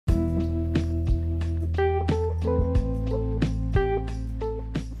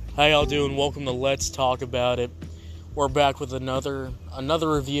How y'all doing? Welcome to Let's Talk About It. We're back with another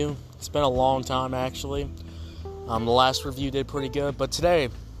review. It's been a long time, actually. The last review did pretty good, but today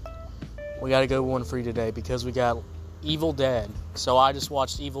we got a good one for you today because we got Evil Dead. So I just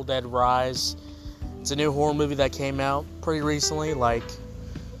watched Evil Dead Rise. It's a new horror movie that came out pretty recently, like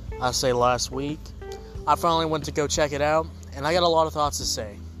I say last week. I finally went to go check it out, and I got a lot of thoughts to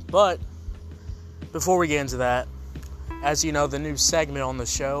say. But before we get into that, as you know, the new segment on the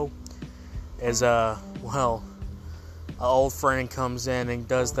show is, an old friend comes in and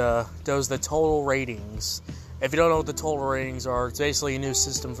does the total ratings. If you don't know what the total ratings are, it's basically a new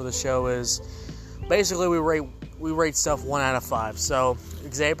system for the show. Is basically we rate stuff 1 out of 5. So,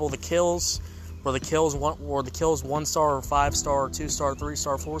 example, the kills, were the kills 1 star or 5 star or 2 star, 3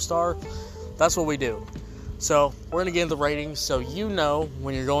 star, 4 star. That's what we do. So we're gonna get into the ratings. So you know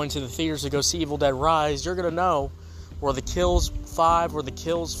when you're going to the theaters to go see Evil Dead Rise, you're gonna know were the kills 5, were the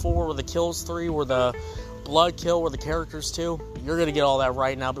kills 4, were the kills 3, were the blood kill, were the characters 2. You're gonna get all that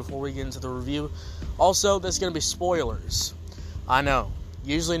right now before we get into the review. Also, there's gonna be spoilers. I know.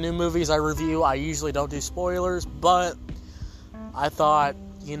 Usually new movies I review, I usually don't do spoilers, but I thought,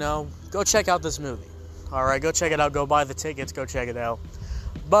 go check out this movie. Alright, go check it out, go buy the tickets, go check it out.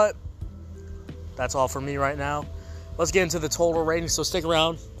 But that's all for me right now. Let's get into the total rating, so stick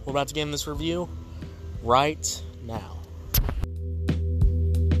around. We're about to get in this review right now.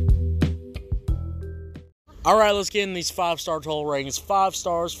 Alright, let's get in these 5-star total ratings. 5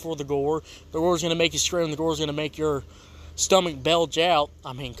 stars for the gore. The gore is going to make you scream. The gore is going to make your stomach bulge out.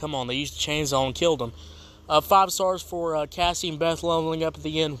 I mean, come on, they used a chainsaw and killed him. 5 stars for Cassie and Beth leveling up at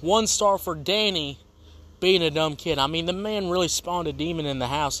the end. 1 star for Danny being a dumb kid. I mean, the man really spawned a demon in the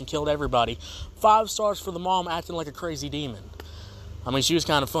house and killed everybody. 5 stars for the mom acting like a crazy demon. I mean, she was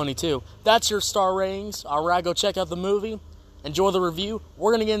kind of funny too. That's your star ratings. Alright, go check out the movie. Enjoy the review.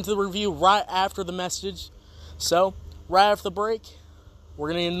 We're going to get into the review right after the message. So, right after the break, we're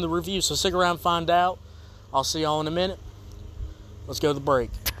going to get into the review. So stick around and find out. I'll see y'all in a minute. Let's go to the break.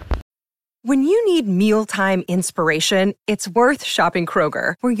 When you need mealtime inspiration, it's worth shopping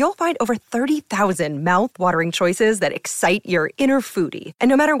Kroger, where you'll find over 30,000 mouth-watering choices that excite your inner foodie. And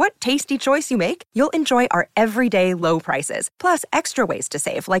no matter what tasty choice you make, you'll enjoy our everyday low prices, plus extra ways to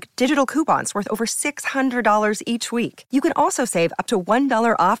save, like digital coupons worth over $600 each week. You can also save up to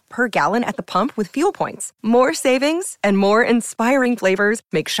 $1 off per gallon at the pump with fuel points. More savings and more inspiring flavors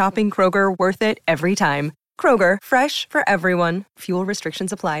make shopping Kroger worth it every time. Kroger, fresh for everyone. Fuel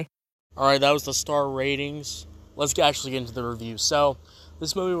restrictions apply. Alright, that was the star ratings. Let's actually get into the review. So,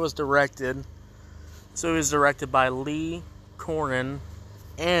 this movie was directed. So, it was directed by Lee Corman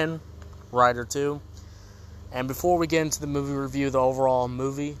and writer too. And before we get into the movie review, the overall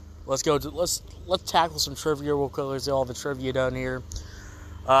movie, let's tackle some trivia real quick. Let's get all the trivia done here.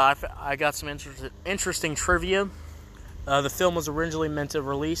 I got some interesting trivia. The film was originally meant to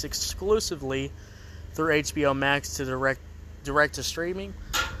release exclusively through HBO Max to direct to streaming.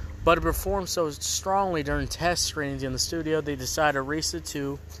 But it performed so strongly during test screenings in the studio, they decided to release it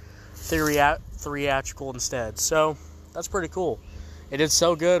to theatrical instead. So, that's pretty cool. It did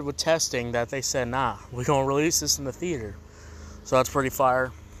so good with testing that they said, nah, we're going to release this in the theater. So, that's pretty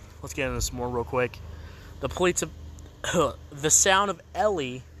fire. Let's get into some more real quick. The sound of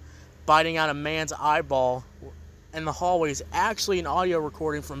Ellie biting out a man's eyeball in the hallway is actually an audio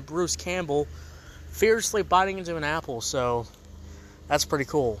recording from Bruce Campbell fiercely biting into an apple. So, that's pretty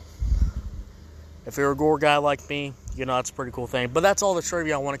cool. If you're a gore guy like me, that's a pretty cool thing. But that's all the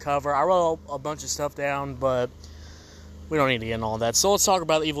trivia I want to cover. I wrote a bunch of stuff down, but we don't need to get into all that. So let's talk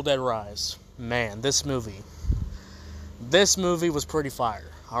about Evil Dead Rise. Man, this movie was pretty fire.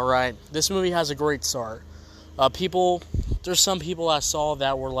 Alright? This movie has a great start. There's some people I saw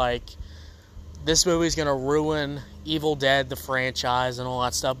that were like, this movie's going to ruin Evil Dead, the franchise, and all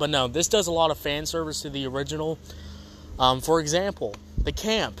that stuff. But no, this does a lot of fan service to the original. For example, the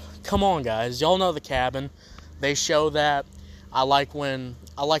camp. Come on, guys. Y'all know the cabin. They show that. I like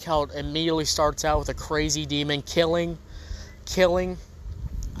how it immediately starts out with a crazy demon killing.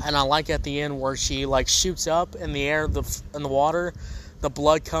 And I like at the end where she, shoots up in the air, in the water. The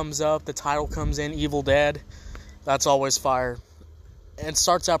blood comes up. The title comes in, Evil Dead. That's always fire. And it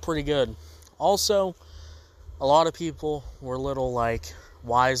starts out pretty good. Also, a lot of people were a little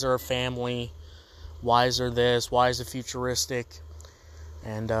why is there a family? Why is there this? Why is it futuristic?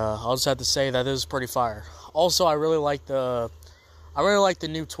 And I'll just have to say that it was pretty fire. Also, I really like the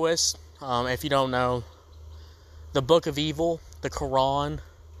new twist. If you don't know, the Book of Evil, the Quran,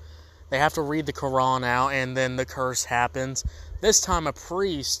 they have to read the Quran out, and then the curse happens. This time, a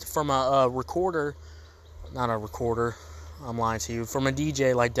priest from a I'm lying to you. From a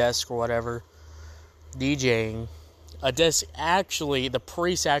DJ like desk or whatever, DJing. A desk actually, the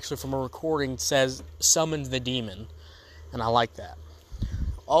priest actually from a recording says, summons the demon. And I like that.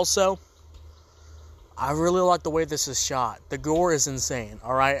 Also, I really like the way this is shot. The gore is insane,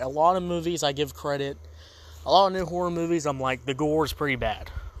 alright? A lot of movies, I give credit. A lot of new horror movies, I'm like, the gore is pretty bad.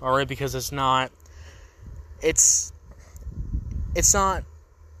 Alright, because it's not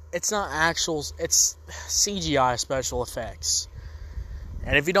actual, it's CGI special effects.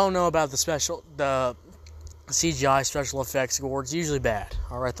 And if you don't know about the CGI special effects gore, it's usually bad.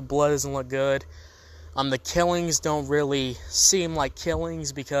 Alright, the blood doesn't look good. The killings don't really seem like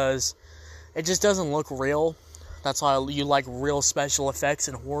killings because it just doesn't look real. That's why you like real special effects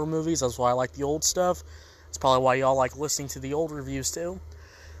in horror movies. That's why I like the old stuff. It's probably why y'all like listening to the old reviews too.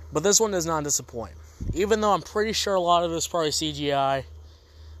 But this one does not disappoint. Even though I'm pretty sure a lot of it is probably CGI,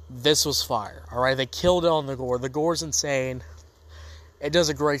 this was fire. Alright, they killed it on the gore. The gore's insane. It does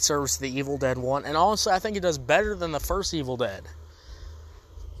a great service to the Evil Dead 1. And honestly, I think it does better than the first Evil Dead.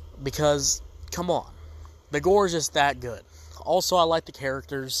 Because, come on. The gore is just that good. Also, I like the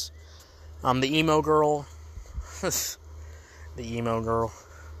characters. The emo girl. The emo girl.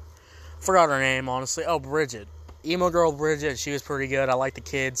 Forgot her name, honestly. Oh, Bridget. Emo girl Bridget, she was pretty good. I like the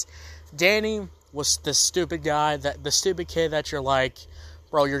kids. Danny was the stupid guy, the stupid kid that you're like,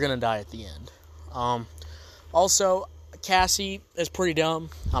 bro, you're gonna die at the end. Also, Cassie is pretty dumb.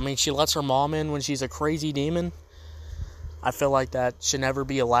 I mean, she lets her mom in when she's a crazy demon. I feel like that should never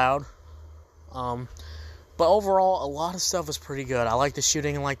be allowed. But overall, a lot of stuff is pretty good. I like the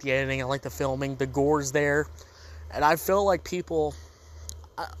shooting, I like the editing, I like the filming, the gore's there. And I feel like people,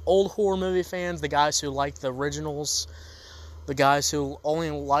 old horror movie fans, the guys who like the originals, the guys who only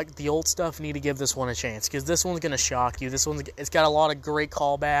like the old stuff, need to give this one a chance. Because this one's going to shock you. It's got a lot of great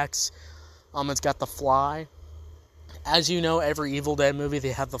callbacks. It's got the fly. As you know, every Evil Dead movie,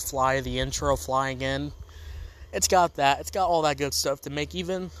 they have the fly, the intro flying in. It's got that. It's got all that good stuff to make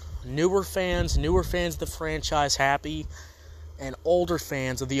even newer fans of the franchise happy, and older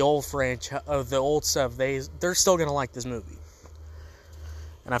fans of the old franchise, of the old stuff, they're still gonna like this movie.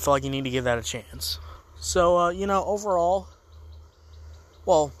 And I feel like you need to give that a chance. So, overall,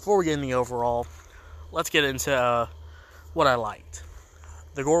 well, before we get in the overall, let's get into what I liked.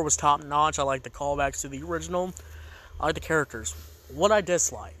 The gore was top notch. I liked the callbacks to the original. I liked the characters. What I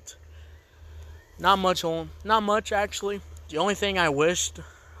disliked, not much actually. The only thing I wished.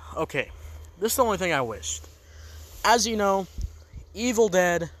 Okay, this is the only thing I wished. As you know, Evil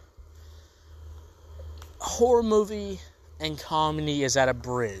Dead, horror movie and comedy is at a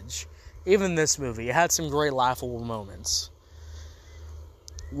bridge. Even this movie, it had some great laughable moments.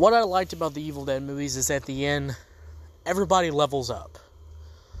 What I liked about the Evil Dead movies is at the end, everybody levels up.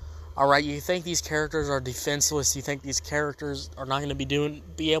 Alright, you think these characters are defenseless, you think these characters are not going to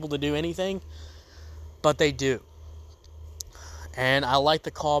be able to do anything, but they do. And I like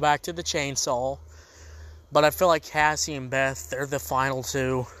the callback to the chainsaw. But I feel like Cassie and Beth, they're the final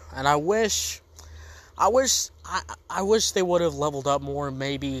two. And I wish they would have leveled up more,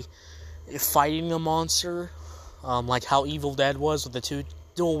 maybe fighting a monster. Like how Evil Dead was with the two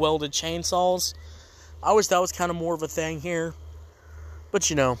dual-wielded chainsaws. I wish that was kind of more of a thing here.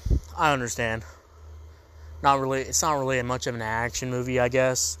 But I understand. It's not really much of an action movie, I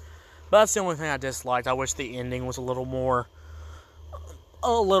guess. But that's the only thing I disliked. I wish the ending was a little more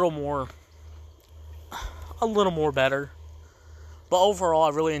better. But overall, I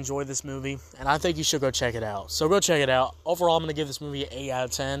really enjoyed this movie, and I think you should go check it out. So go check it out. Overall, I'm going to give this movie an 8 out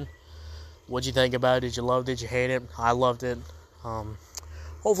of 10. What'd you think about it? Did you love it? Did you hate it? I loved it.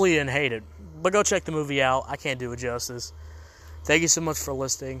 Hopefully you didn't hate it. But go check the movie out. I can't do it justice. Thank you so much for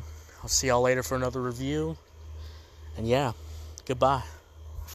listening. I'll see y'all later for another review. And yeah, goodbye.